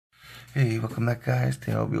Hey, welcome back, guys.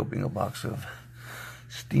 Today I'll be opening a box of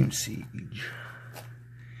Steam Siege.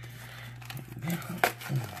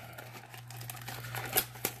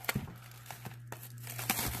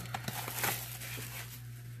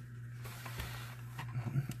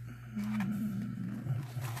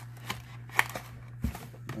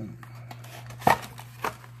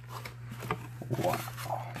 Wow.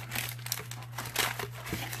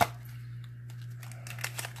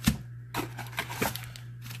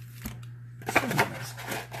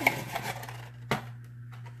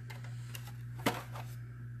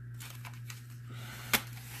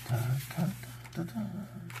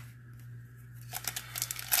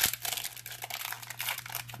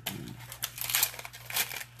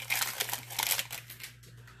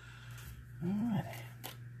 Alrighty.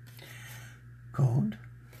 Code.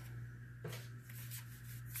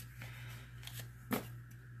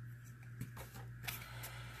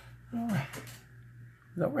 Alright.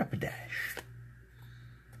 We got Rapidash.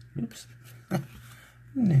 Oops.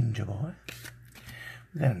 Ninja Boy.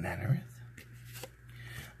 We got an Anorith.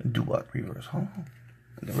 A Duat Reverse Holo.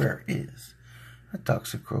 And the rare is a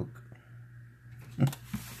Toxicroak.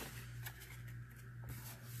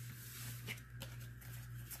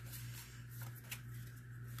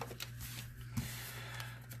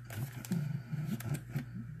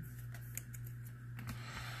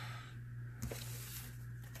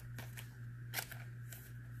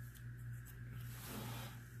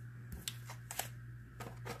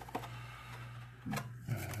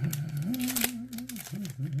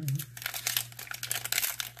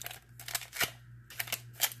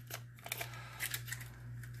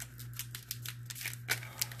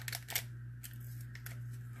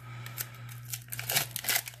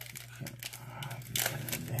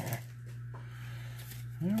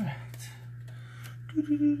 Alright.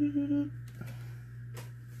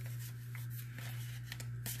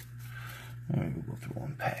 We'll go through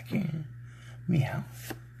one pack here.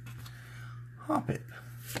 Meowth. Hoppip.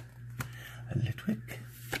 Litwick.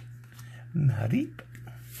 Mareep.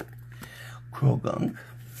 Croagunk.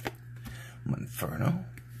 Monferno.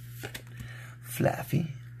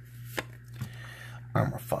 Flaffy.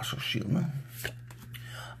 Armor Fossil Shieldman.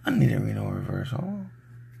 A Nidorino Reverse Holo.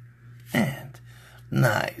 And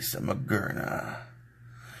nice, a Magearna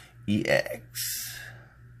EX.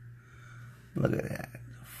 Look at that.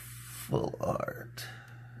 Full art.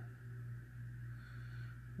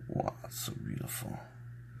 Wow, it's so beautiful.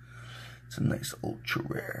 It's a nice ultra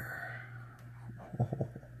rare. Oh,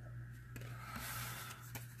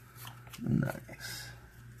 nice.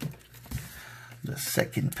 The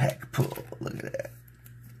second pack pull. Look at that.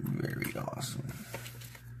 Very awesome.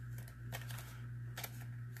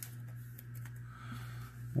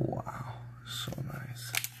 Wow, so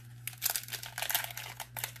nice.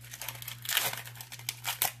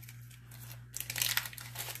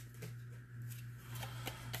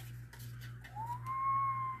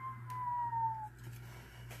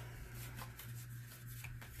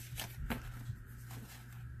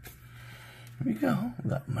 Here we go. We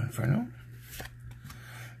got Monferno,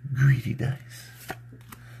 Greedy Dice,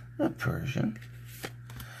 a Persian,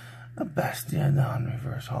 a Bastiodon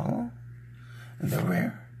Reverse Holo, and the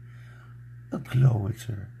rare, a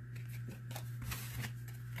Glowitzer.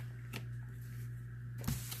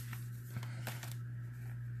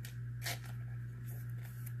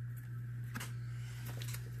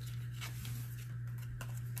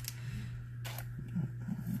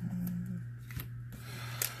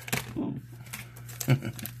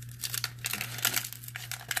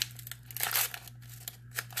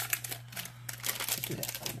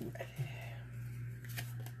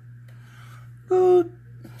 Good.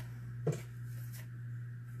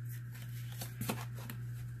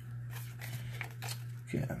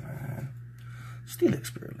 Yeah, man. Steelix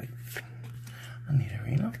Spirly.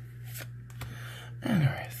 Nidorino.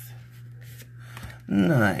 Anorith.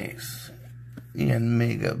 Nice. And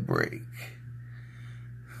Mega Break.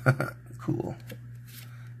 Cool.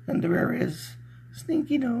 And the rare is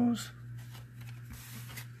Stinky Nose.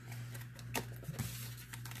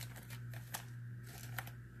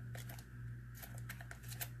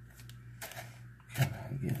 Come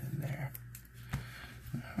on, get in there.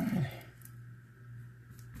 Alrighty.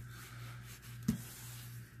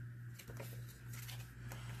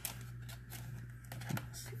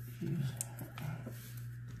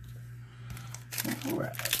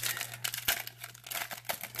 Alright.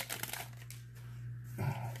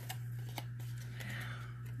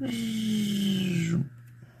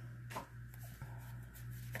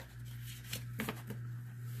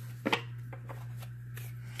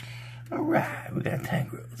 Alright, we got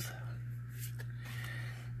Tangrowth,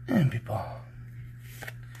 Ambipom,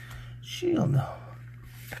 Shieldo.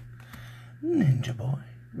 Ninja Boy.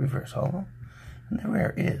 Reverse Holo. And the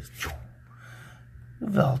rare is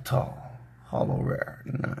Veltal. Holo rare.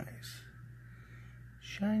 Nice.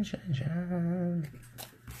 Shine, shine, shine.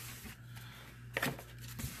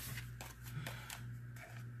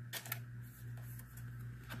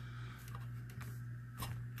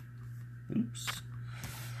 Oops.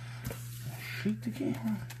 Shoot the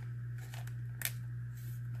camera.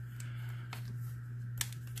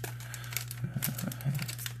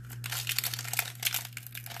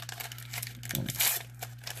 These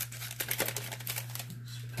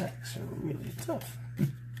packs are really tough.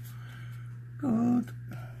 Good.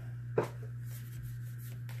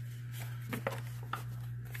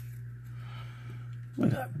 We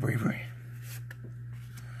got Bravery,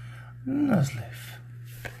 Nuzleaf,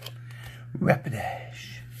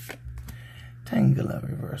 Rapidash, Tangela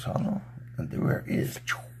Reverse Holo, and the rare is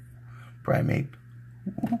Primeape.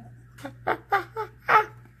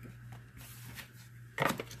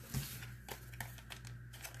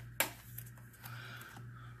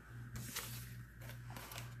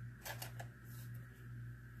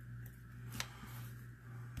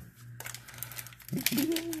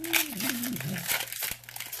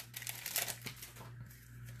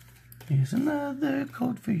 Here's another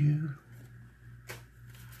code for you.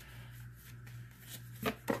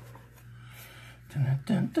 Dun,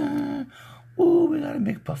 dun, dun. Ooh, we got a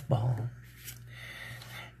big puffball.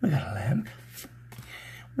 We got a lamp.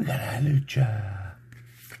 We got a Lucha.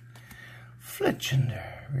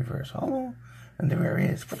 Fletchender, Reverse Holo. And the rare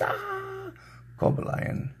is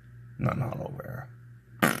Cobalion, non-holo rare.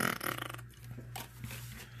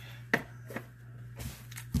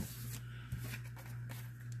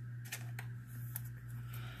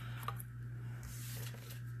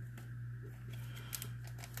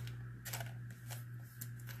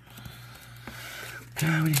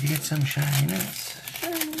 We need to get some shininess.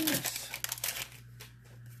 Shininess.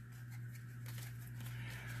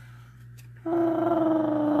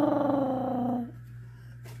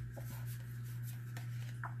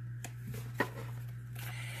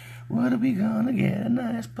 What are we gonna get? A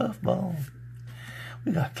nice puffball.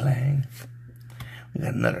 We got Clang. We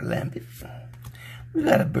got another Lampet. We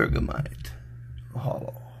got a Bergamite.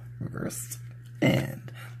 Holo. Reversed.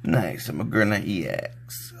 And nice. A Magerna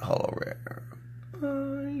EX. Holo rare.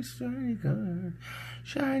 Nice, very good.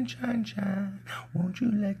 Shine, shine, shine. Won't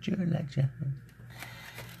you let your light shine?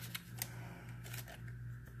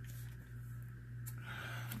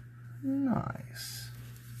 Nice.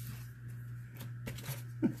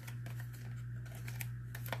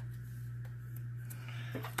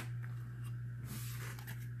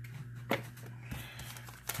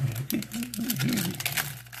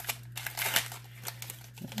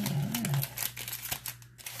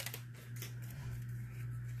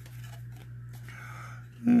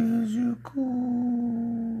 Is you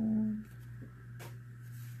cool?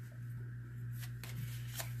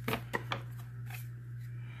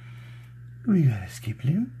 We got a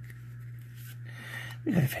Skiploom.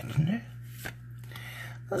 We got a Fenchner.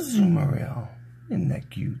 A Zoomeril. Isn't that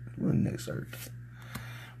cute? Wouldn't that start?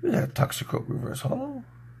 We got a Toxicroak Reverse Holo.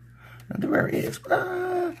 And the rare is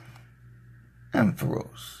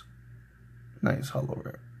Ampharos. Nice holo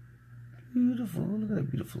rare. Beautiful. Look at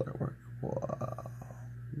that beautiful artwork. Wow.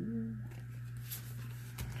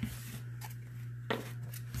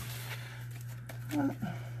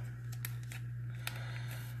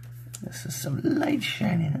 This is some light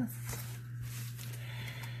shininess.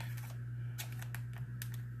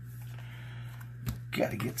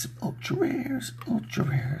 Gotta get some ultra rares, ultra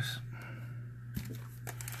rares.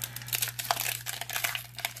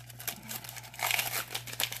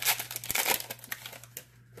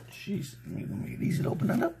 Jeez, let me make it easy to open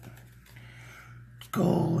that up.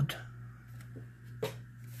 Gold.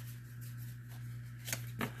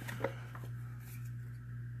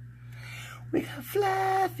 We got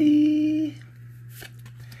Fluffy.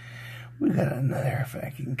 We got another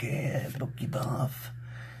fucking cat, Pokebuff.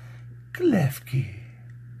 Klefki.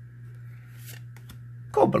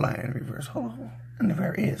 Cobalion Reverse Holo. And the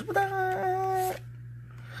rare is a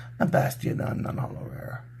Bastiodon non-holo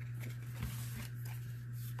rare.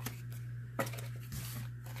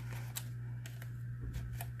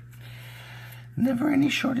 Never any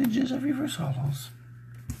shortages of Reverse Holos.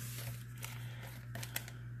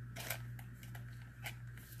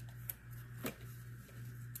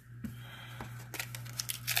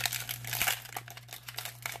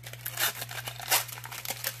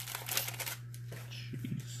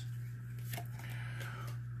 Jeez.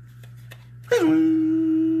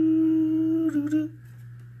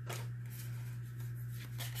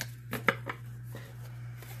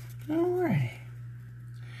 Oh.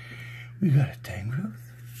 We got a Tangrowth,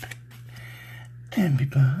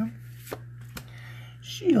 Ambipom,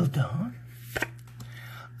 Shieldon,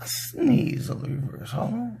 a Sneasel reverse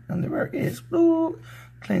hollow, and the rare is blue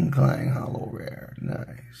Klinklang hollow rare.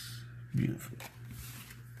 Nice. Beautiful.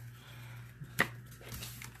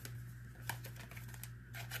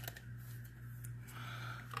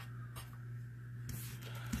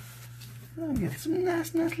 I'll get some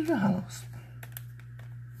nice little hollows.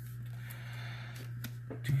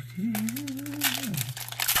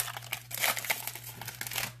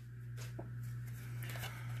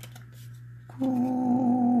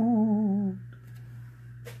 Cool.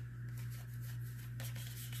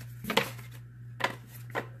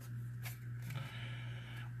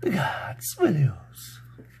 We got Swillios.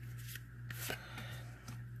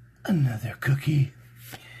 Another cookie.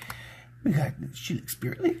 We got Sheila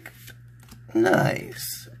Spirit Link.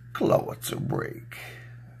 Nice. Clawitzer break.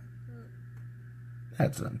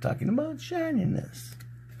 That's what I'm talking about. Shininess.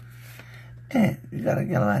 And we got a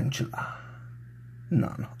Galvantula.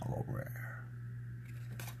 Non-hollow rare.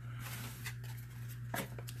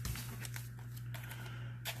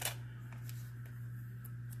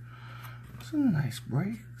 Some nice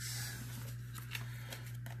breaks.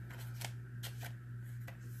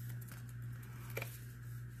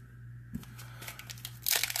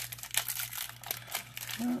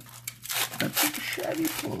 That's some shiny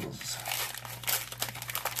pulls.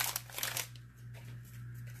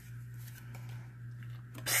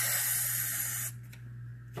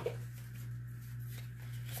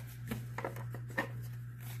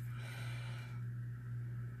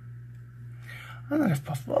 Another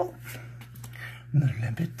puffball. Another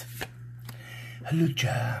limpet.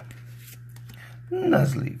 Halucha.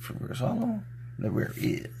 Nuzleaf reverse hollow. The rare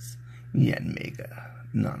is Yanmega,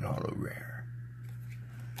 non-hollow rare.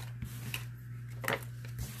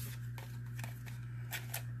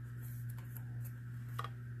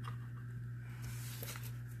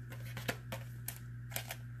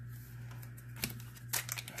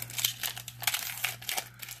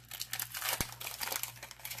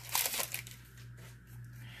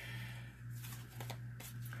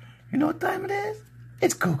 You know what time it is?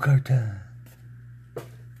 It's go-kart time.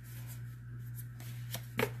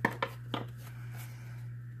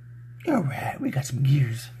 Alright, we got some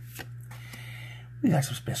gears. We got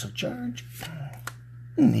some special charge.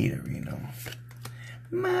 Nidorino.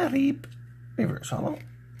 Mareep. Reverse hollow.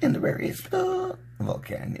 And the rare is the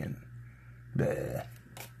Volcanion. Bleh.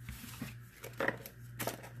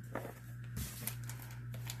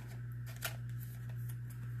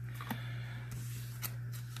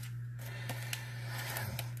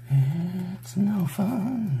 It's no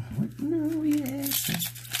fun with no reaction.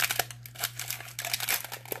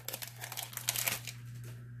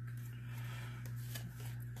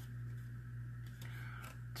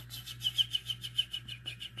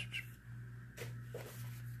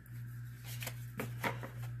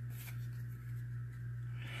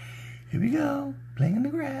 Here we go, playing in the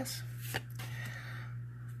grass.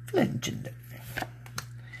 Legendary.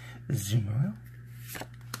 Zoomerl.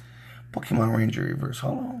 Pokemon Ranger reverse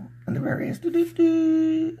hollow, and the rare is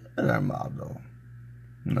an Armado,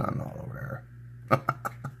 non-hollow rare.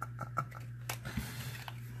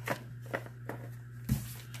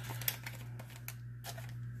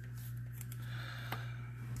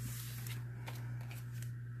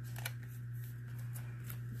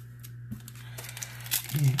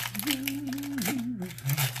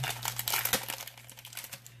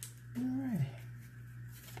 Alrighty.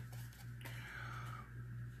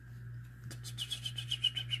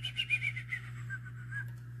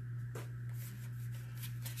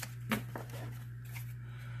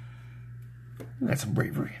 We got some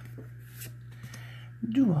bravery.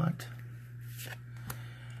 Duat.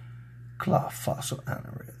 Claw Fossil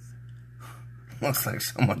Anorith. Looks like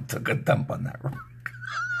someone took a dump on that rock.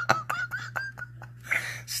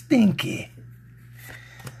 Stinky.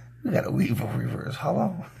 We got a Weevil reverse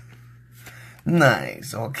hollow.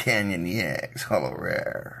 Nice. Old Canyon EX hollow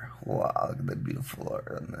rare. Wow, look at the beautiful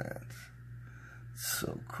art on that.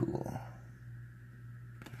 So cool.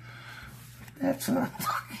 That's what I'm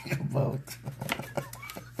talking about.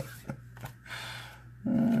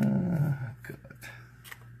 Good.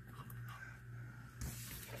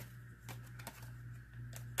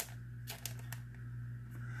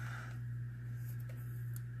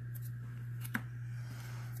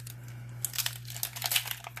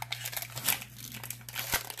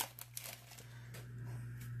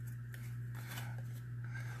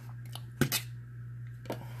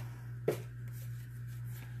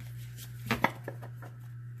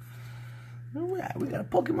 Alright, we got a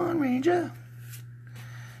Pokemon Ranger.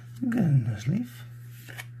 Good Nuzleaf.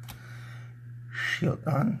 shield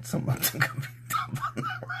on. Someone's gonna be dump on the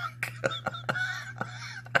rock.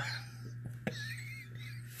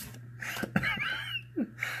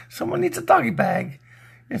 Someone needs a doggy bag.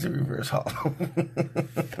 Here's a reverse hollow.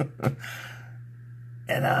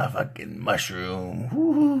 And a fucking mushroom.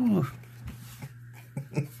 Woo-hoo.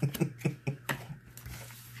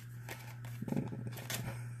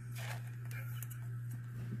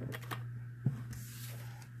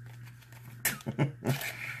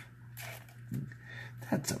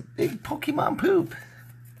 That's some big Pokemon poop.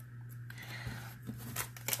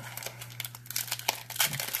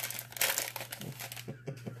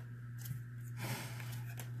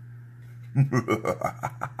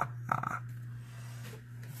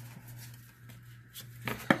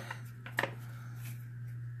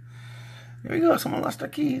 Here we go. Someone lost their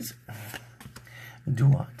keys. Do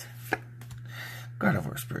what?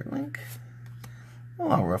 Gardevoir Spirit Link. Oh,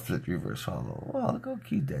 Rufflet Reverse Hollow. Wow, look how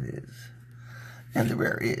cute that is. And the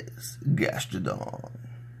rare is Gastrodon.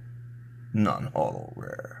 Non-hollow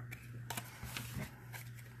rare.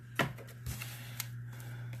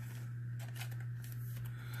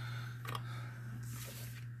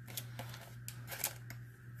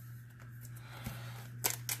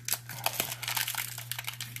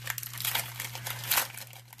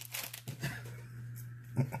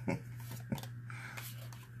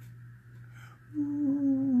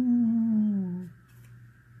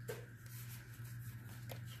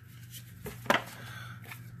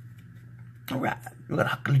 Alright, we got a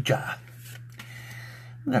Hucklejaw.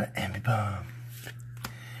 We got an Ambipom.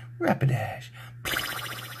 Rapidash.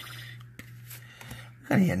 We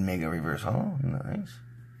got a Mega Reverse Hollow. Nice.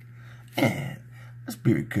 And a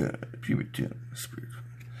Spirit Card. Pubertune. Spirit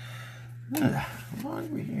Card.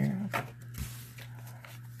 Over here.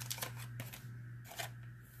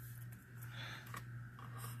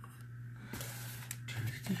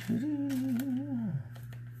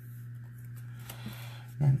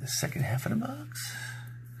 And the second half of the box.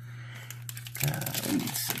 We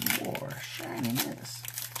need some more shininess.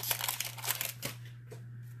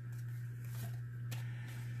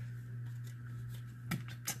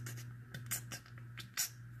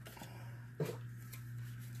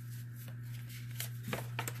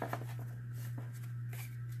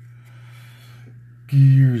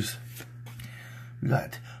 Gears. We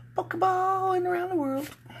got Pokeball and around the world.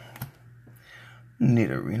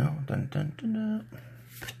 Nidorino. Dun dun dun dun.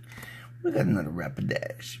 We got another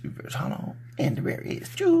Rapidash Reverse Hollow. And the rare is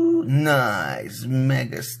true. Nice.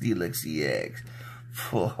 Mega Steelix EX.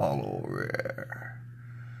 Full hollow rare.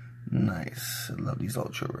 Nice. I love these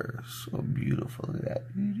ultra rares. So beautiful. Look at that.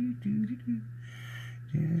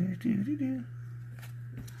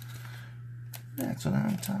 That's what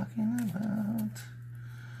I'm talking about.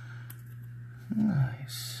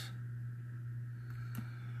 Nice.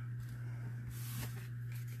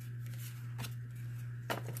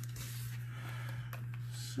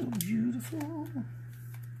 So beautiful.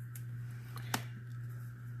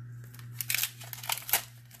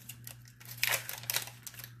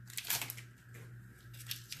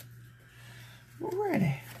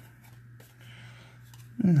 Alrighty.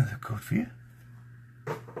 Another code for you.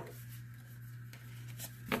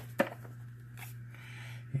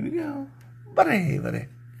 Here we go. Buddy.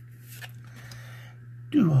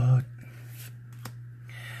 Do what?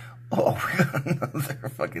 Oh, we got another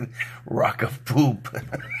fucking rock of poop.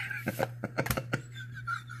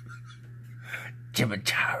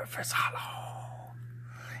 Chimichurri Reverse Hollow.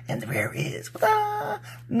 And the rare is,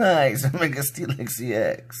 nice, Mega Steelix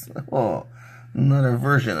EX. Oh, another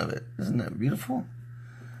version of it. Isn't that beautiful?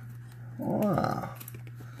 Wow.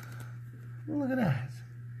 Look at that.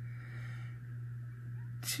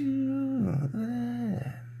 Look at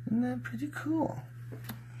that. Isn't that pretty cool?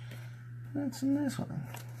 That's a nice one.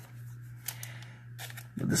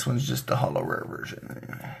 But this one's just the hollow rare version.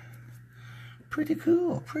 Anyway. Pretty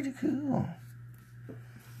cool.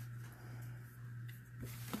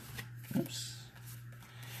 Oops.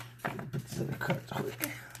 Put these other cards away.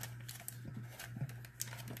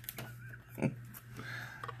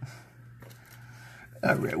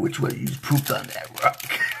 Alright, which one of you pooped on that rock?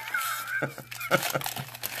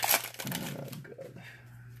 Oh god.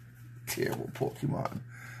 Terrible Pokemon.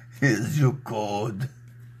 Here's your code.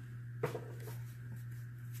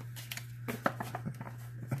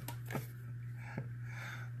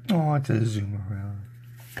 Oh, it's a zoom around.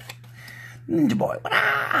 Ninja Boy,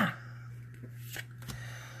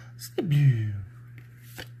 Skip you.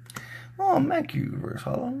 Oh, Mankey Reverse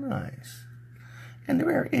Hollow, nice. And the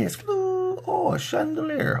rare is Flu. Oh, a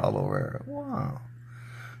Chandelier Hollow rare. Wow.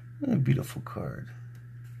 What a beautiful card.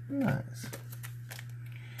 Nice.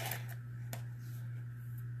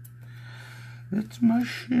 It's my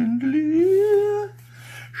chandelier.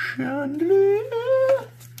 Chandelier.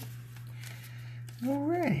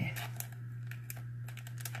 Alright.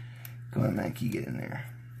 Come on, Mankey, get in there.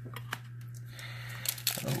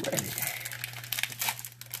 Alrighty.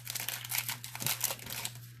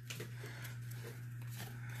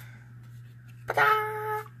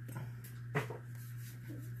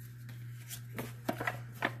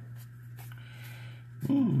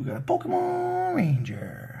 Ooh, we got a Pokemon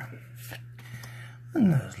Ranger. A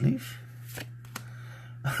Nuzleaf.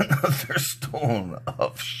 Another stone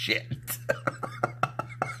of shit.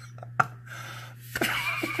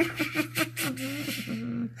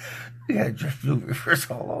 We got a Drifloon Reverse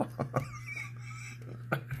Holo.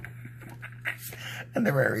 And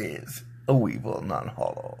the rare is a Weevil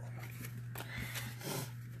non-holo.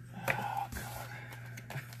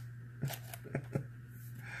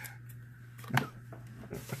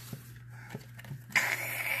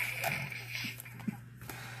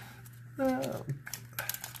 Oh,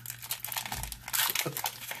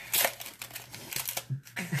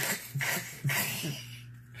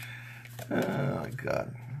 oh my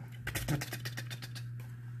God.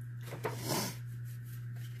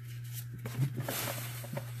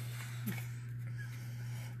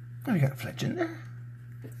 We got a Fletchinder.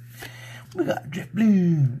 We got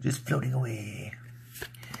Drifloon just floating away.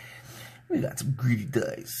 We got some greedy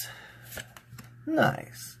dice.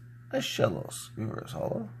 Nice. A Shellos Reverse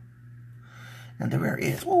Holo. And the rare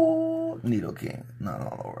is, oh, Nidoking, not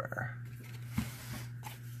holo rare.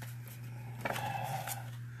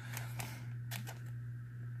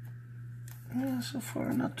 Yeah, so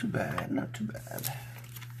far, not too bad, not too bad.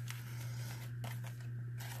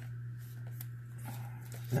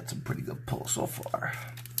 That's a pretty good pull so far.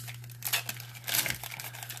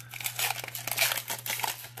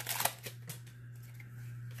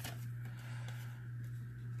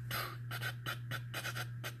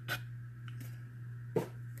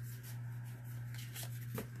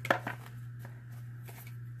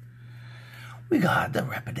 We got the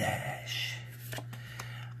Rapidash,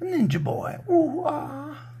 a Ninja Boy, ooh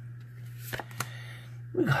ah.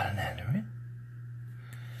 We got an Andrew.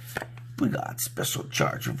 We got Special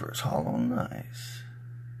Charge Reverse Holo, nice.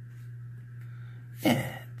 And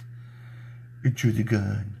it's the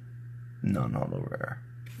gun, non-holo rare.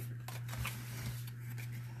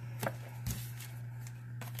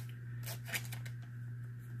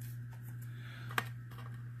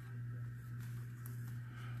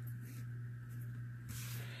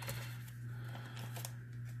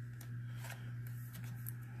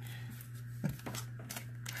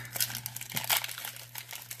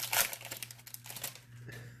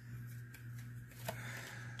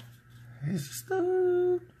 Here's the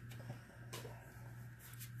stove.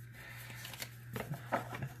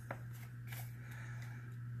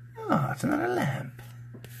 Oh, it's another lamp.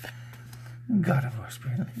 God of War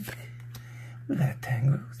Spirit Link. We got a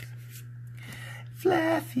Tangrowth.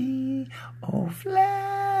 Flaffy, oh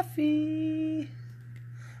Flaffy.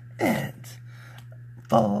 And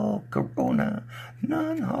Volcarona,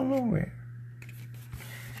 non-holo rare.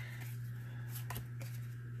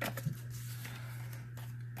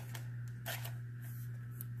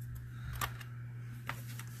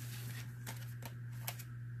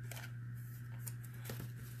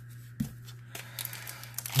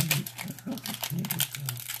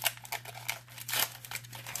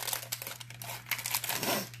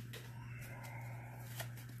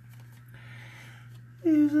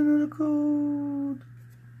 Here's another code.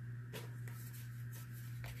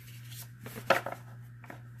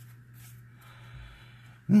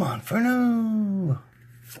 Monferno.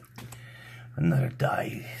 Another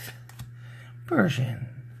dice. Persian.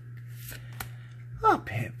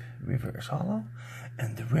 Hop-Hip Reverse Holo.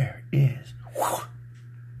 And the rare is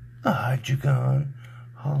a Hydreigon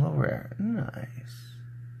holo rare. Nice.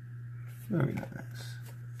 Very nice.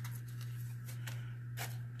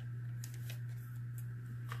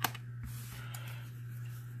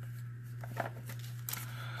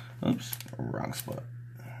 Oops, wrong spot.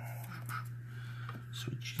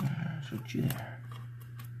 Switch you there.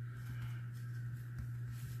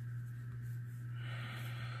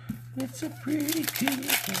 It's a pretty cool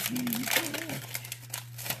cookie.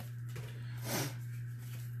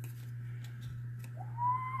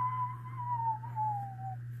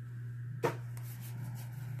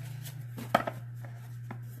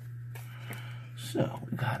 So,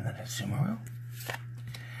 we got another Sumeru.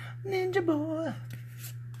 Ninja Boy.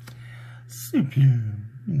 Suplume.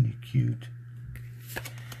 Isn't he cute?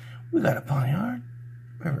 We got a Ponyard.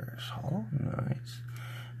 Reverse Holo. Nice.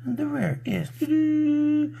 And the rare is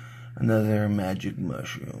another Magic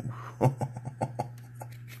Mushroom.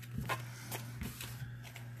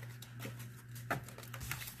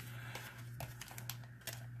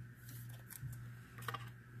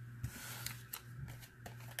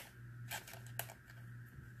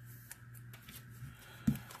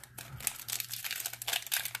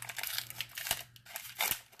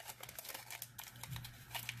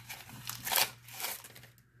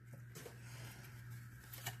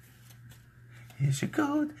 Here's your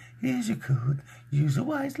code. Here's your code. Use it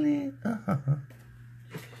wisely. Here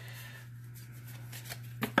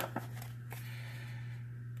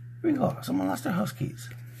we go. Someone lost their house keys.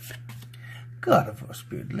 God of War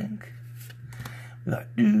Spirit Link. We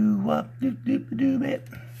got doo-wop-doo-doo-doo-bit.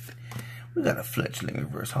 We got a Fletchling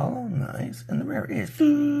Reverse Hollow. Nice. And the rare is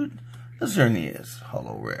food. The Xerneas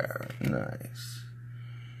Hollow Rare. Nice.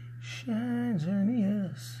 Shine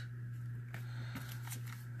Xerneas.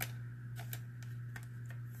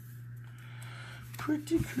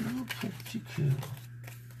 Pretty cool, pretty cool.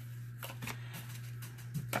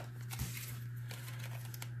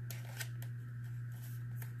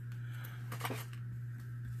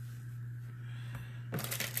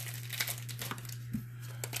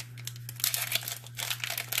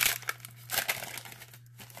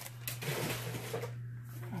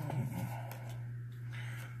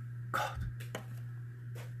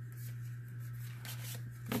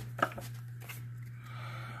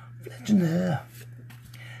 Legendary.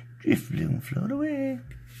 Drifloon, float away.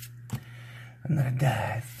 Another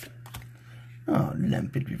dive. Oh,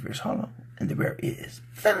 Lampit Reverse Hollow. And the rare is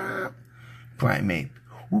Primate.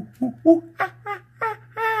 Ooh, ooh, ooh, ah, ah, ah,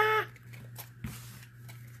 ah.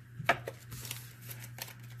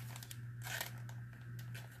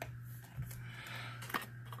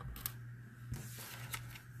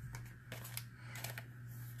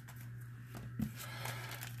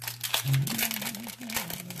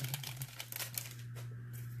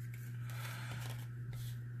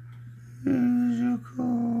 Here's your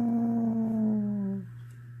code.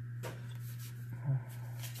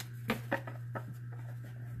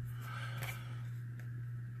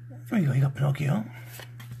 There you go, you got Pinocchio.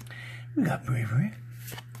 We got Bravery.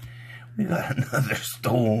 We got another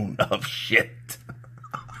stone of shit.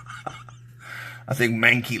 I think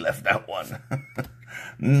Mankey left that one.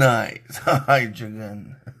 Nice.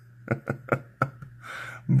 Hydrogen.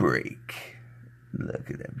 Break. Look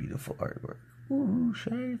at that beautiful artwork. Ooh,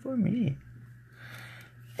 shiny for me.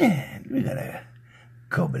 And we got a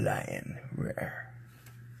Cobalion rare.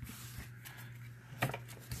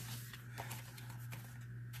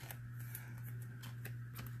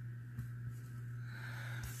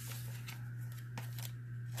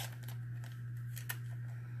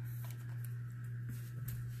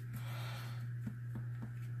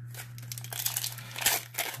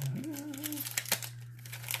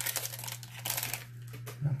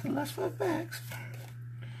 Not the last 5 packs.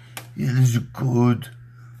 Yeah, this is good.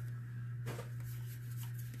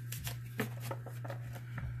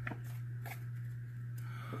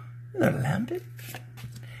 We got a Lampit.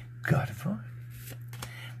 God of War.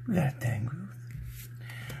 We got a Tangrowth.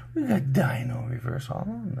 We got Dino Reverse Hollow.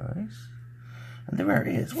 Nice. And the rare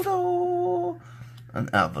is, whoa, an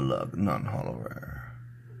Avalugg non-hollow rare.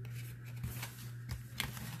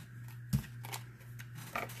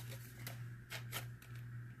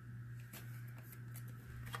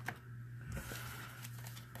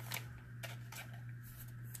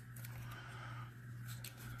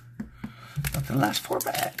 Not the last 4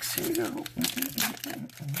 packs. Here we go.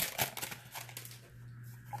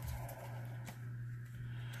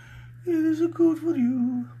 Here's a code for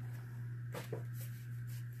you.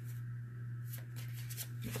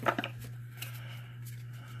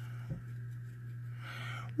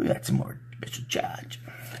 We got some more special charge.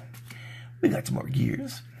 We got some more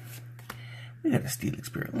gears. We got a Steelix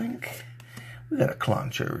Spirit Link. We got a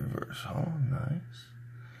Clauncher Reverse. Oh, nice.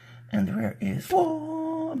 And the rare is,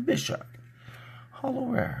 whoa, a Bishop. Hollow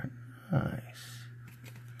rare. Nice.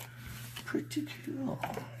 Pretty cool.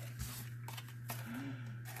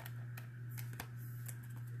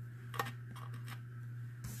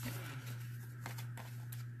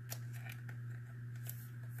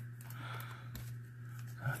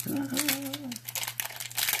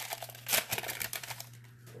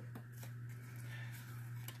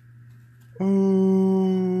 Ooh.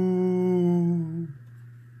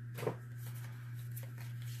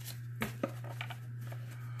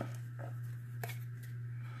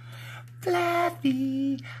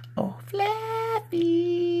 Fluffy, oh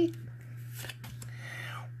Fluffy.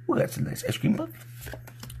 We got some nice ice cream puff.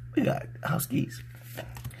 We got house keys.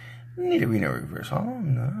 Nidorino Reverse Hollow,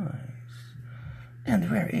 nice. And the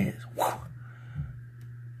rare is, whew,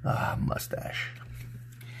 mustache.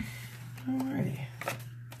 Alrighty.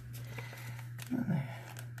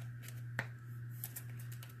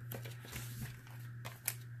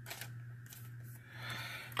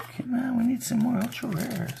 Come on, we need some more ultra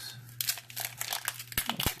rares.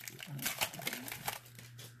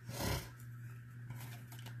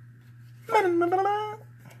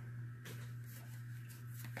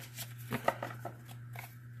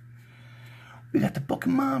 We got the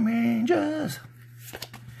Pokemon Rangers.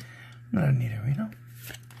 Another Nidorino.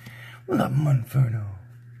 We got Monferno.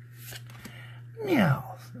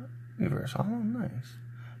 Meowth. Reverse hollow, nice.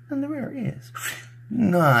 And the rare is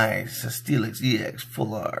nice. A Steelix EX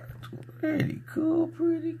full art. Pretty cool,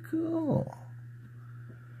 pretty cool.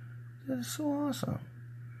 That is so awesome.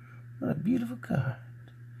 What a beautiful card.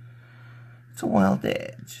 It's a Wild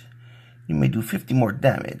Edge. You may do 50 more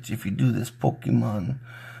damage. If you do this, Pokemon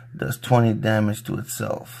does 20 damage to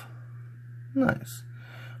itself. Nice.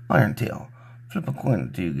 Iron Tail. Flip a coin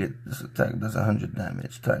until you get this attack does 100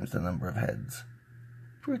 damage times the number of heads.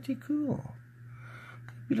 Pretty cool.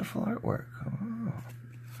 Beautiful artwork. Oh,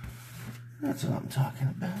 that's what I'm talking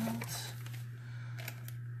about.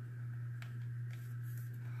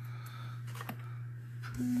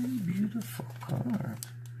 Pretty beautiful card.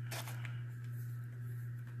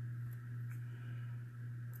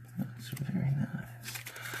 That's very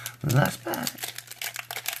nice. Last pack.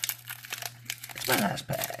 It's my last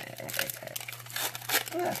pack.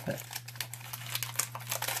 Last pack.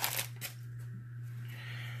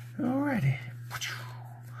 Alrighty.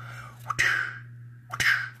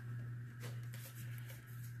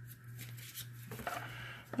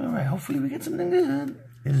 Alright, hopefully we get something good.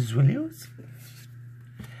 This is Williams.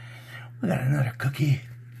 We got another cookie.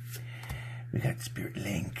 We got Spirit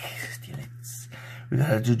Link, Steelix. We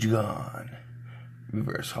got a Jujugon.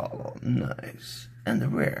 Reverse hollow, nice. And the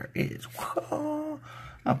rare is, whoa,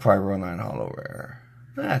 a Pyronine hollow rare.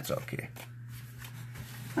 That's okay.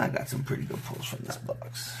 I got some pretty good pulls from this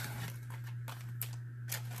box.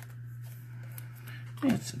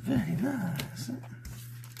 It's very nice.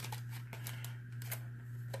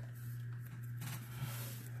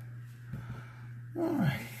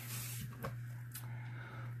 Alright.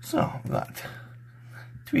 So, we got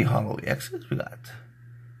 3 Hollow EXs. We got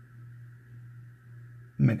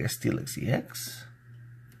Mega Steelix EX.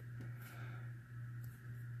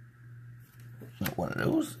 Got one of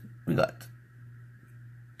those. We got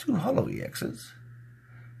 2 Hollow EXs.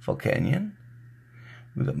 Volcanion.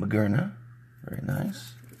 We got Magearna. Very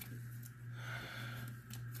nice.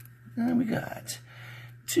 And we got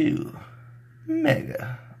 2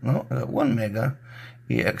 Mega. No, I got 1 Mega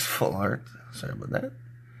EX full art. Sorry about that.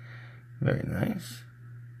 Very nice.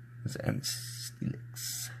 It's M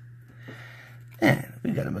Steelix. And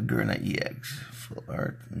we got a Magearna EX full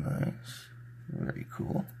art. Nice. Very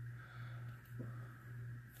cool.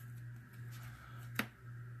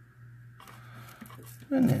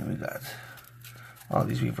 And then we got all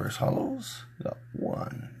these reverse hollows. We got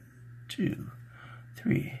 1, 2,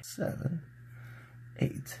 3, 7,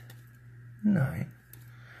 8, 9,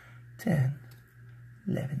 10,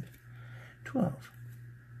 11, 12,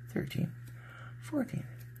 13, 14,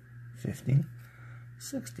 15,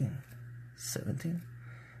 16, 17,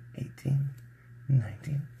 18,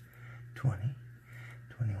 19, 20,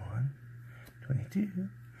 21, 22,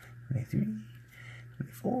 23,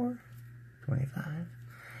 24, 25,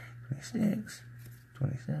 26,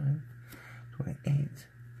 27, 28,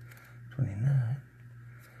 29,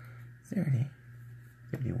 30,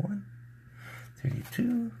 31,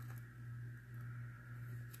 32,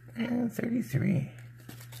 and 33.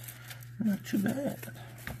 Not too bad.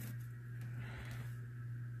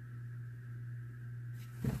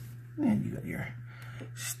 And you got your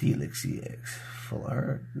Steelix EX full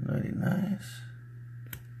art, very nice.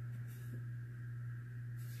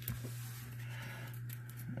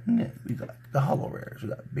 And then we got the hollow rares. We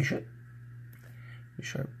got Bishop,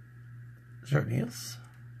 Xerneas.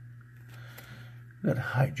 We got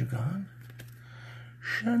Hydreigon,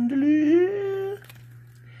 Chandelier.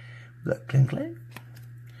 We got Klinklang.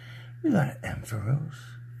 We got Ampharos.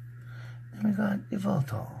 And we got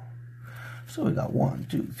Yveltal. So we got 1,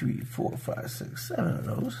 2, 3, 4, 5, 6, 7 of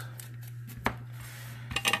those.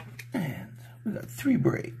 And we got 3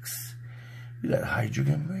 breaks. We got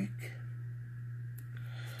Hydreigon break.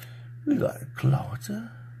 We got Clawitza.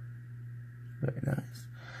 Very nice.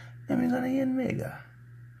 And we got a Yanmega.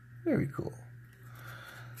 Very cool.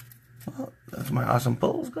 Well, that's my awesome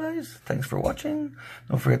pulls, guys. Thanks for watching.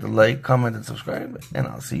 Don't forget to like, comment, and subscribe. And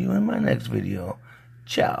I'll see you in my next video.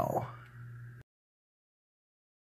 Ciao.